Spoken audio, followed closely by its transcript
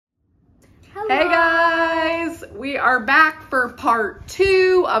Hey guys, we are back for part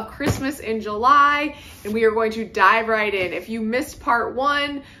 2 of Christmas in July, and we are going to dive right in. If you missed part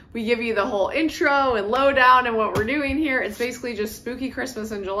 1, we give you the whole intro and lowdown and what we're doing here. It's basically just spooky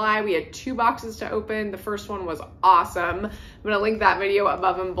Christmas in July. We had 2 boxes to open. The first one was awesome. I'm gonna link that video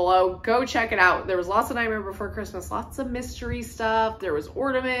above and below. Go check it out. There was lots of Nightmare Before Christmas, lots of mystery stuff. There was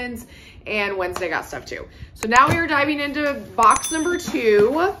ornaments, and Wednesday got stuff too. So now we are diving into box number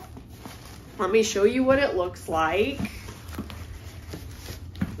 2. Let me show you what it looks like.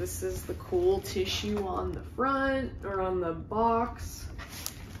 This is the cool tissue on the front, or on the box.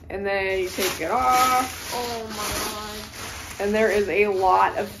 And then you take it off. Oh my god. And there is a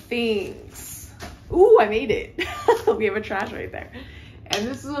lot of things. Ooh, I made it. We have a trash right there. And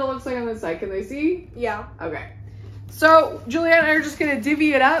this is what it looks like on this side. Can they see? Yeah. Okay. So Juliet and I are just gonna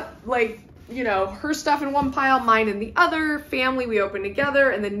divvy it up, like, you know, her stuff in one pile, mine in the other. Family we open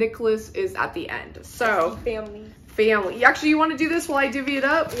together, and then Nicholas is at the end. So family. Actually, you want to do this while I divvy it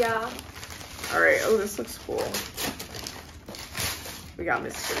up? Yeah. All right. Oh, this looks cool. We got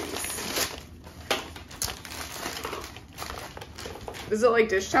mysteries. Is it like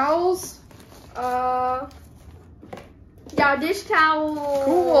dish towels? Yeah, dish towel.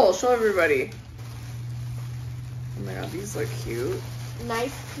 Cool. Show everybody. Oh my god, these look cute.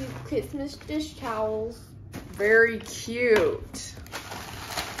 Nice, cute Christmas dish towels. Very cute.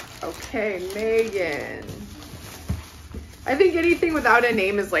 Okay, Megan. I think anything without a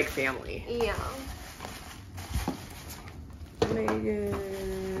name is like family. Yeah.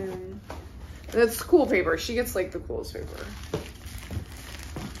 Megan. That's cool paper. She gets like the coolest paper.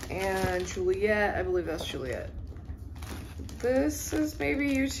 And Juliet. I believe that's Juliet. This is maybe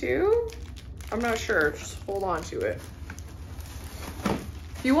you too? I'm not sure. Just hold on to it.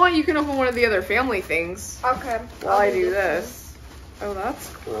 If you want, you can open one of the other family things. Okay. While I do this. Oh, that's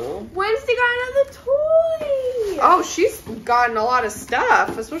cool. Wednesday got another toy. Oh, she's gotten a lot of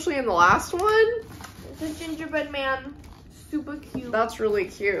stuff, especially in the last one. It's a gingerbread man. Super cute. That's really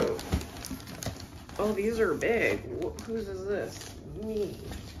cute. Oh, these are big. Whose is this? Me.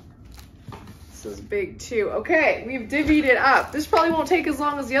 This is big too. Okay, we've divvied it up. This probably won't take as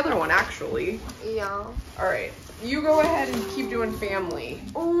long as the other one, actually. Yeah. All right. You go ahead and keep doing family.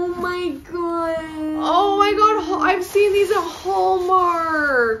 Oh my god. Oh my god, I've seen these at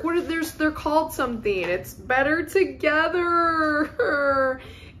Hallmark. What are they're called something. It's Better Together.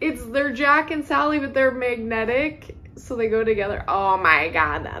 They're Jack and Sally, but they're magnetic, so they go together. Oh my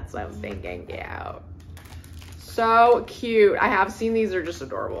god, that's what I was thinking. Yeah. So cute. I have seen these, are just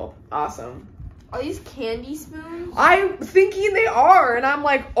adorable. Awesome. Are these candy spoons? I'm thinking they are, and I'm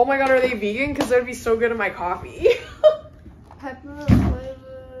like, oh my god, are they vegan? Because that would be so good in my coffee. Peppermint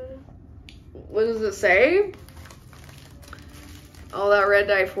flavored. What does it say? Oh, that red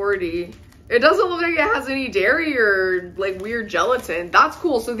dye 40. It doesn't look like it has any dairy or like weird gelatin. That's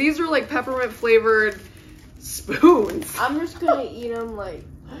cool. So these are like peppermint flavored spoons. I'm just gonna eat them like.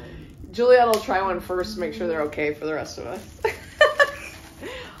 Juliet will try one first to make sure they're okay for the rest of us.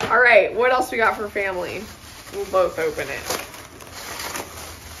 All right, what else we got for family? We'll both open it.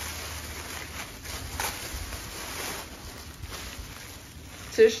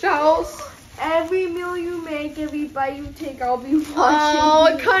 Dish towels. Every meal you make, every bite you take, I'll be watching.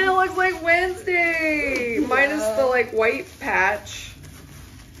 Oh, it kind of looks like Wednesday, yeah. Minus the like white patch.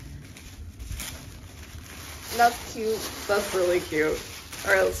 That's cute. That's really cute.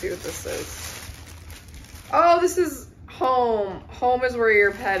 All right, let's see what this is. Oh, this is home. Home is where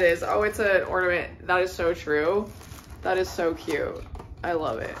your pet is. Oh, it's an ornament. That is so true. That is so cute. I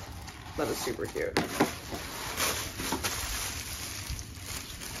love it. That is super cute.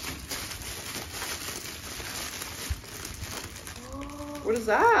 What is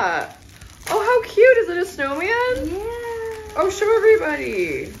that? Oh, how cute. Is it a snowman? Yeah. Oh, show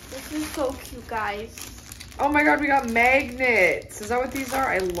everybody. This is so cute, guys. Oh my god, we got magnets. Is that what these are?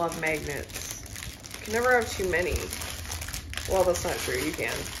 I love magnets. You can never have too many. Well, that's not true. You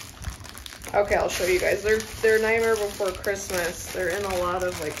can. Okay, I'll show you guys. They're Nightmare Before Christmas. They're in a lot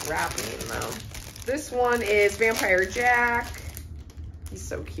of like wrapping though. This one is Vampire Jack. He's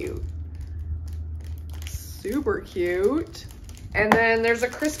so cute. Super cute. And then there's a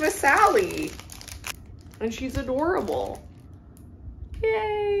Christmas Sally. And she's adorable.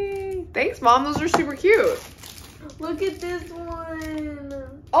 Yay. Thanks, Mom. Those are super cute. Look at this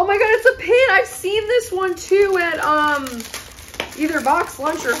one. Oh my god, it's a pin. I've seen this one too at either Box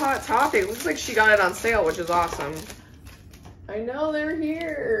Lunch or Hot Topic. Looks like she got it on sale, which is awesome. I know they're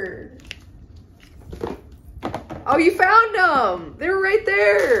here. Oh, you found them. They were right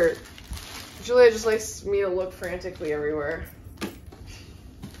there. Julia just likes me to look frantically everywhere.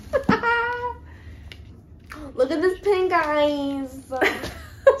 Look at this pin, guys.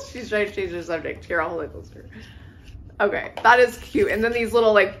 She's trying to change the subject. Here, I'll hold it closer. Okay, that is cute. And then these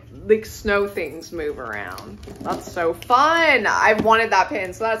little like snow things move around. That's so fun. I've wanted that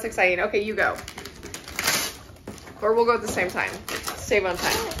pin, so that's exciting. Okay, you go. Or we'll go at the same time. Save on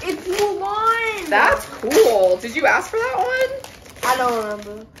time. It's Mulan. That's cool. Did you ask for that one? I don't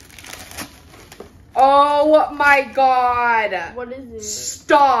remember. Oh my God. What is it?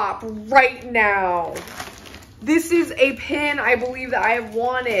 Stop right now. This is a pin I believe that I have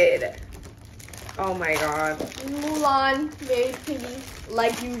wanted. Oh my God. Mulan, very pretty,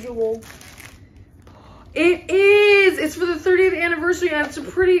 like usual. It is. It's for the 30th anniversary, and it's a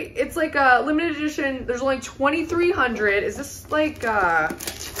pretty. It's like a limited edition. There's only 2,300. Is this like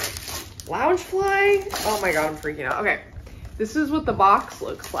Loungefly? Oh my God, I'm freaking out. Okay, this is what the box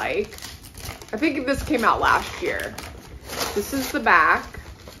looks like. I think this came out last year. This is the back.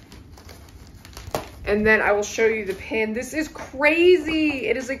 And then I will show you the pin. This is crazy.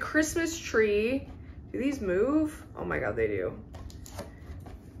 It is a Christmas tree. Do these move? Oh my God, they do.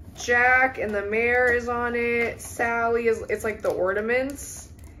 Jack and the mayor is on it. Sally is, it's like the ornaments.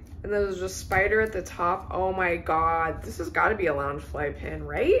 And then there's a spider at the top. Oh my God. This has got to be a Loungefly pin,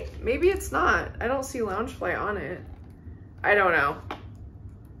 right? Maybe it's not. I don't see Loungefly on it. I don't know.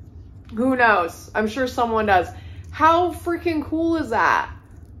 Who knows? I'm sure someone does. How freaking cool is that?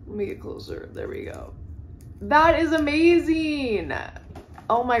 Let me get closer. There we go. That is amazing.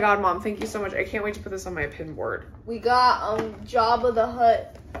 Oh my God, Mom, thank you so much. I can't wait to put this on my pin board. We got Jabba the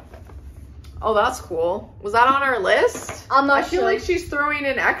Hutt. Oh, that's cool. Was that on our list? I'm not I feel sure. like she's throwing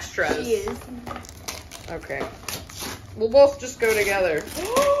in extras. She is. Okay. We'll both just go together.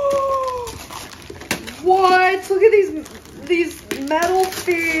 What? Look at these metal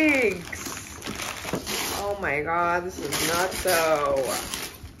figs. Oh my God, this is nutso.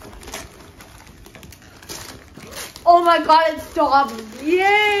 Oh my God, it's Dobby.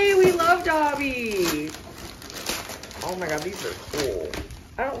 Yay, we love Dobby. Oh my God, these are cool.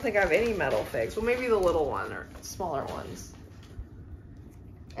 I don't think I have any metal figs. Well, maybe the little one or smaller ones.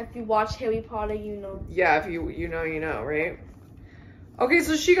 If you watch Harry Potter, you know. Yeah, if you know, right? Okay,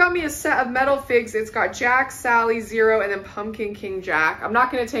 so she got me a set of metal figs. It's got Jack, Sally, Zero, and then Pumpkin King Jack. I'm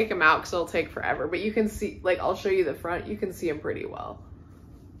not going to take them out because it'll take forever, but you can see, like, I'll show you the front. You can see them pretty well.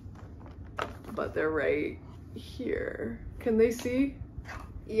 But they're right here. Can they see?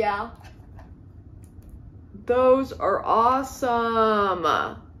 Yeah. Those are awesome.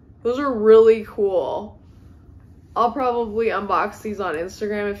 Those are really cool. I'll probably unbox these on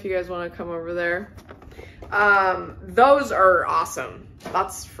Instagram if you guys want to come over there. Those are awesome.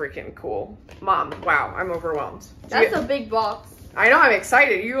 That's freaking cool. Mom, wow, I'm overwhelmed. That's a big box. I know, I'm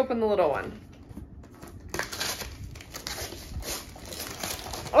excited. You open the little one.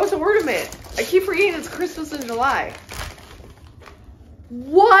 Oh, it's an ornament. I keep forgetting it's Christmas in July.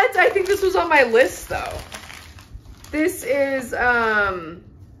 What? I think this was on my list though. This is,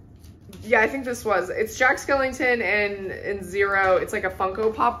 yeah, I think this was. It's Jack Skellington and Zero. It's like a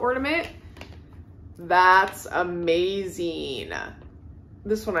Funko Pop ornament. That's amazing.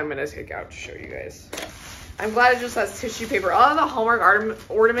 This one I'm going to take out to show you guys. I'm glad it just has tissue paper. All of the Hallmark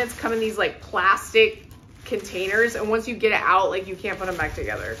ornaments come in these like plastic containers. And once you get it out, like you can't put them back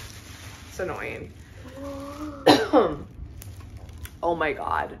together. It's annoying. Oh my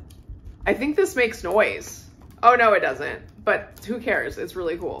God. I think this makes noise. Oh no, it doesn't. But who cares? It's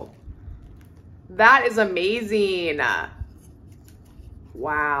really cool. That is amazing.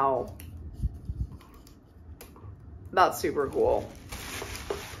 Wow. That's super cool.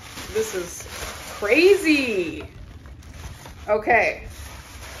 This is crazy. Okay.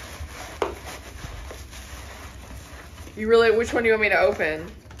 You really, which one do you want me to open?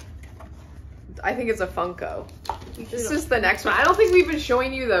 I think it's a Funko. This is the next one. I don't think we've been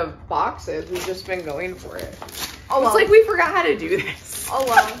showing you the boxes. We've just been going for it. Oh, it's like we forgot how to do this. Oh,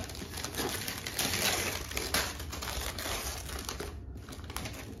 wow.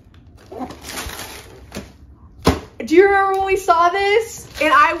 Do you remember when we saw this?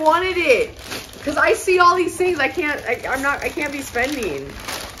 And I wanted it. Because I see all these things I can't be spending.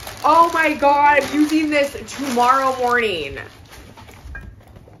 Oh my God, I'm using this tomorrow morning.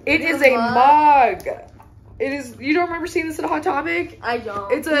 It is a mug. It is, you don't remember seeing this at Hot Topic? I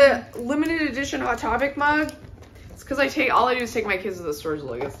don't. It's a limited edition Hot Topic mug. It's because all I do is take my kids to the stores to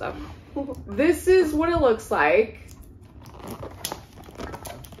look at stuff. This is what it looks like.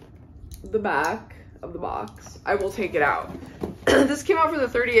 The back of the box. I will take it out. This came out for the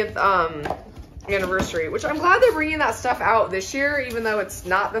 30th anniversary, which I'm glad they're bringing that stuff out this year, even though it's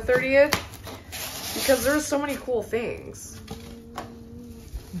not the 30th, because there's so many cool things.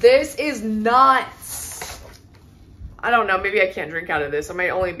 This is nuts. I don't know. Maybe I can't drink out of this. I might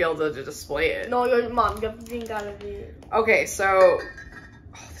only be able to display it. No, your mom, you have to drink out of it. Okay, so...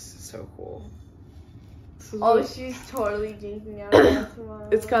 Oh, this is so cool. Oh, she's totally drinking out of it.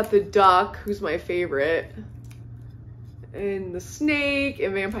 It's got the duck, who's my favorite. And the snake,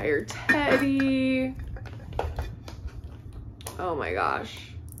 and Vampire Teddy. Oh my gosh.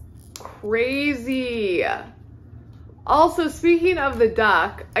 Crazy. Also, speaking of the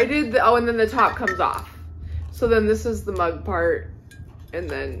duck, I did the... Oh, and then the top comes off. So then this is the mug part. And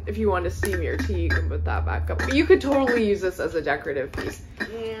then if you want to steam your tea, you can put that back up. But you could totally use this as a decorative piece.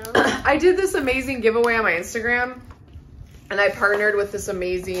 Yeah. I did this amazing giveaway on my Instagram. And I partnered with this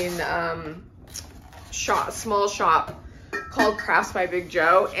amazing small shop called Crafts by Big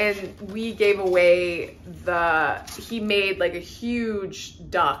Joe. And we gave away he made like a huge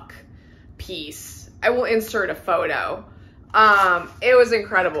duck piece. I will insert a photo. It was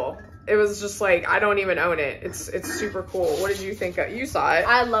incredible. It was just like, I don't even own it. It's super cool. What did you think of? You saw it.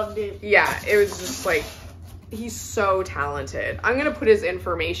 I loved it. Yeah, it was just like, he's so talented. I'm going to put his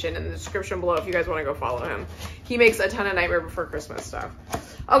information in the description below if you guys want to go follow him. He makes a ton of Nightmare Before Christmas stuff.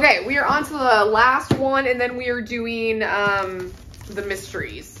 Okay, we are on to the last one, and then we are doing the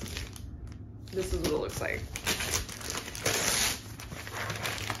mysteries. This is what it looks like.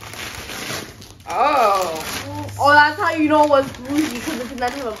 Oh, that's how you know it was bougie, because it's in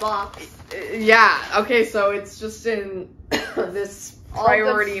that type of box. Yeah, okay, so it's just in this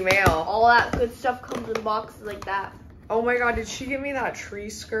priority mail. All that good stuff comes in boxes like that. Oh my god, did she give me that tree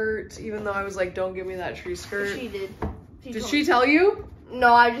skirt? Even though I was like, don't give me that tree skirt. She did. Did she tell you?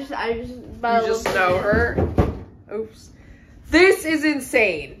 No, I just. You just know her? Oops. This is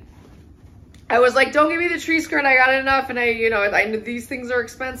insane. I was like, don't give me the tree skirt. I got enough. And I know these things are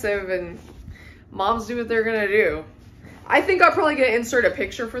expensive and moms do what they're going to do. I think I'm probably going to insert a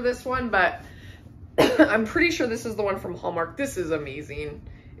picture for this one, but I'm pretty sure this is the one from Hallmark. This is amazing.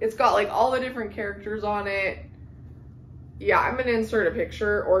 It's got like all the different characters on it. Yeah, I'm going to insert a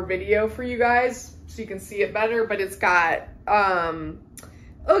picture or video for you guys so you can see it better, but it's got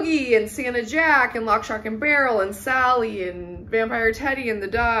Oogie and Santa Jack and Lock, Shock, and Barrel and Sally and Vampire Teddy and the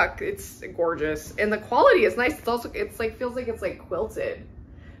duck. It's gorgeous. And the quality is nice. It's also, feels like it's like quilted.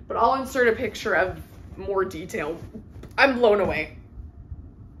 But I'll insert a picture of more detail. I'm blown away.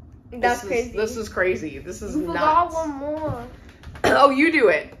 That's crazy. This is crazy. This is nuts. We forgot one more. Oh, you do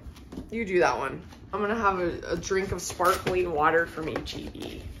it. You do that one. I'm going to have a drink of sparkling water from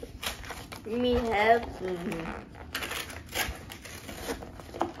H-E-B. Me have.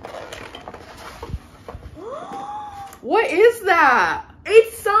 What is that?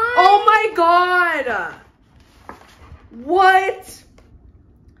 It's signed. Oh my god. What?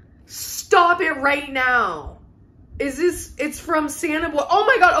 Stop it right now. Is this, it's from Santa Boy. Oh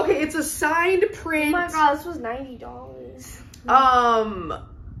my god, okay, it's a signed print. Oh my god, this was $90.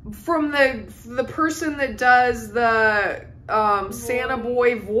 From the person that does the Santa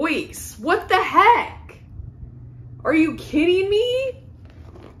Boy voice. What the heck? Are you kidding me?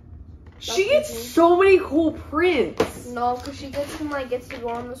 She gets so many cool prints. No, because she gets to go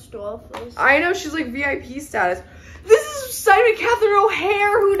on the store first. I know, she's like VIP status. This is Simon Catherine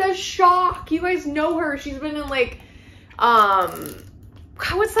O'Hare, who does Shock. You guys know her. She's been in like,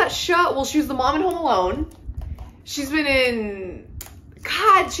 what's that show? Well, she was the mom in Home Alone. She's been in,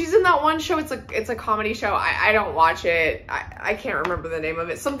 she's in that one show. It's a comedy show. I don't watch it. I can't remember the name of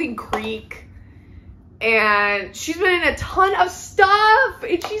it. Something Creek. And she's been in a ton of stuff.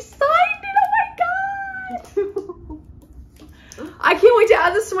 And she signed it. Oh my god. I can't wait to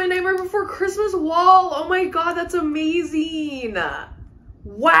add this to my Nightmare Before Christmas wall. Oh my god, that's amazing.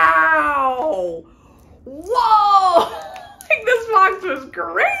 Wow. Whoa. Like, this box was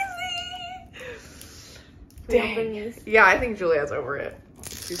crazy. Dang. Yeah, I think Julia's over it.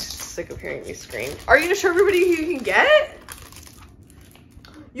 She's sick of hearing me scream. Are you gonna show everybody who you can get?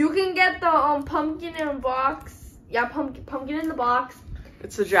 You can get the pumpkin in a box. Yeah, pumpkin in the box.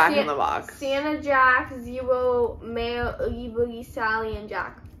 It's a Jack in the box. Santa, Jack, Zero, Mayor, Oogie Boogie, Sally, and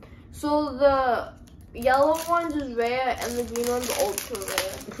Jack. So the yellow ones is rare and the green one's ultra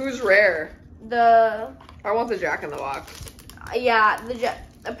rare. Who's rare? I want the Jack in the box. Yeah,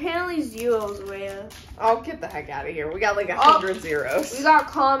 apparently Zero's rare. Oh, get the heck out of here. We got like 100 zeros. We got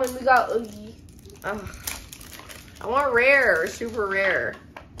common, we got Oogie. Ugh. I want rare, super rare.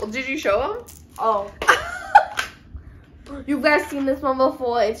 Well, did you show them? Oh. You guys seen this one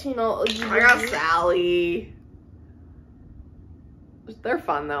before. It's, Oogie Boogie. I got Sally. They're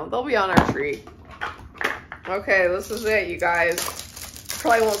fun though. They'll be on our tree. Okay, this is it, you guys.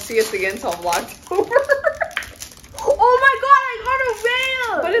 Probably won't see us again until Vlogtober. Oh my god, I got a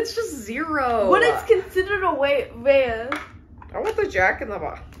rare! But it's just 0. What is considered a rare? I want the Jack in the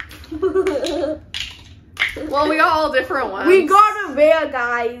Box. Well, we got all different ones. We got a rare,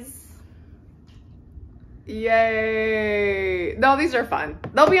 guys. Yay. No, these are fun.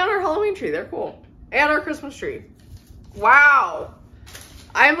 They'll be on our Halloween tree. They're cool. And our Christmas tree. Wow.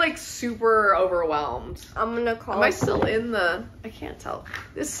 I'm like super overwhelmed. I'm gonna call. Am I still in the... I can't tell.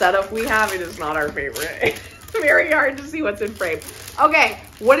 This setup we have, it is not our favorite. It's very hard to see what's in frame. Okay,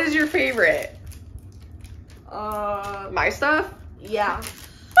 what is your favorite? My stuff? Yeah.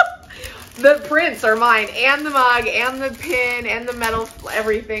 The prints are mine, and the mug, and the pin, and the metal,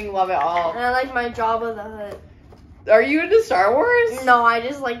 everything. Love it all. And I like my Jabba the Hutt. Are you into Star Wars? No, I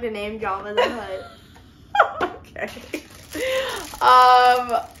just like the name Jabba the Hutt. Okay.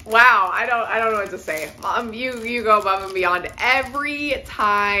 Wow, I don't know what to say. You go above and beyond every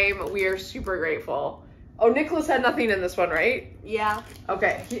time. We are super grateful. Oh, Nicholas had nothing in this one, right? Yeah.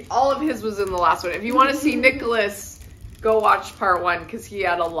 Okay, all of his was in the last one. If you want to see Nicholas, go watch part 1 because he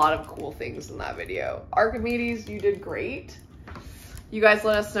had a lot of cool things in that video. Archimedes, you did great. You guys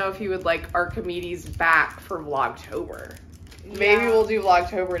let us know if you would like Archimedes back for Vlogtober. Yeah. Maybe we'll do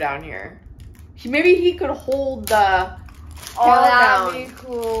Vlogtober down here. Maybe he could hold the that'd be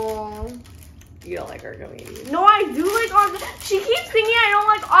cool. You don't like Archimedes. No, I do like Archimedes. She keeps thinking I don't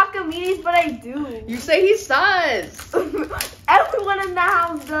like Archimedes, but I do. You say he sus. Everyone in the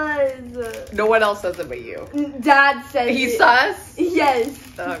house does. No one else does it but you. Dad says He's sus? Yes.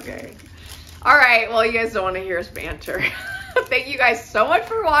 Okay. All right. Well, you guys don't want to hear us banter. Thank you guys so much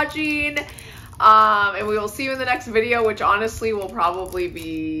for watching. And we will see you in the next video, which honestly will probably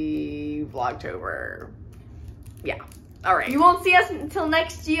be Vlogtober. Yeah. All right. You won't see us until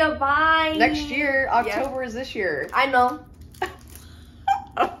next year. Bye. Next year. October is this year. I know.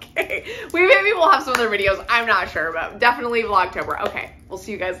 Okay. Maybe we'll have some other videos. I'm not sure, but definitely Vlogtober. Okay. We'll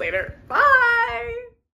see you guys later. Bye.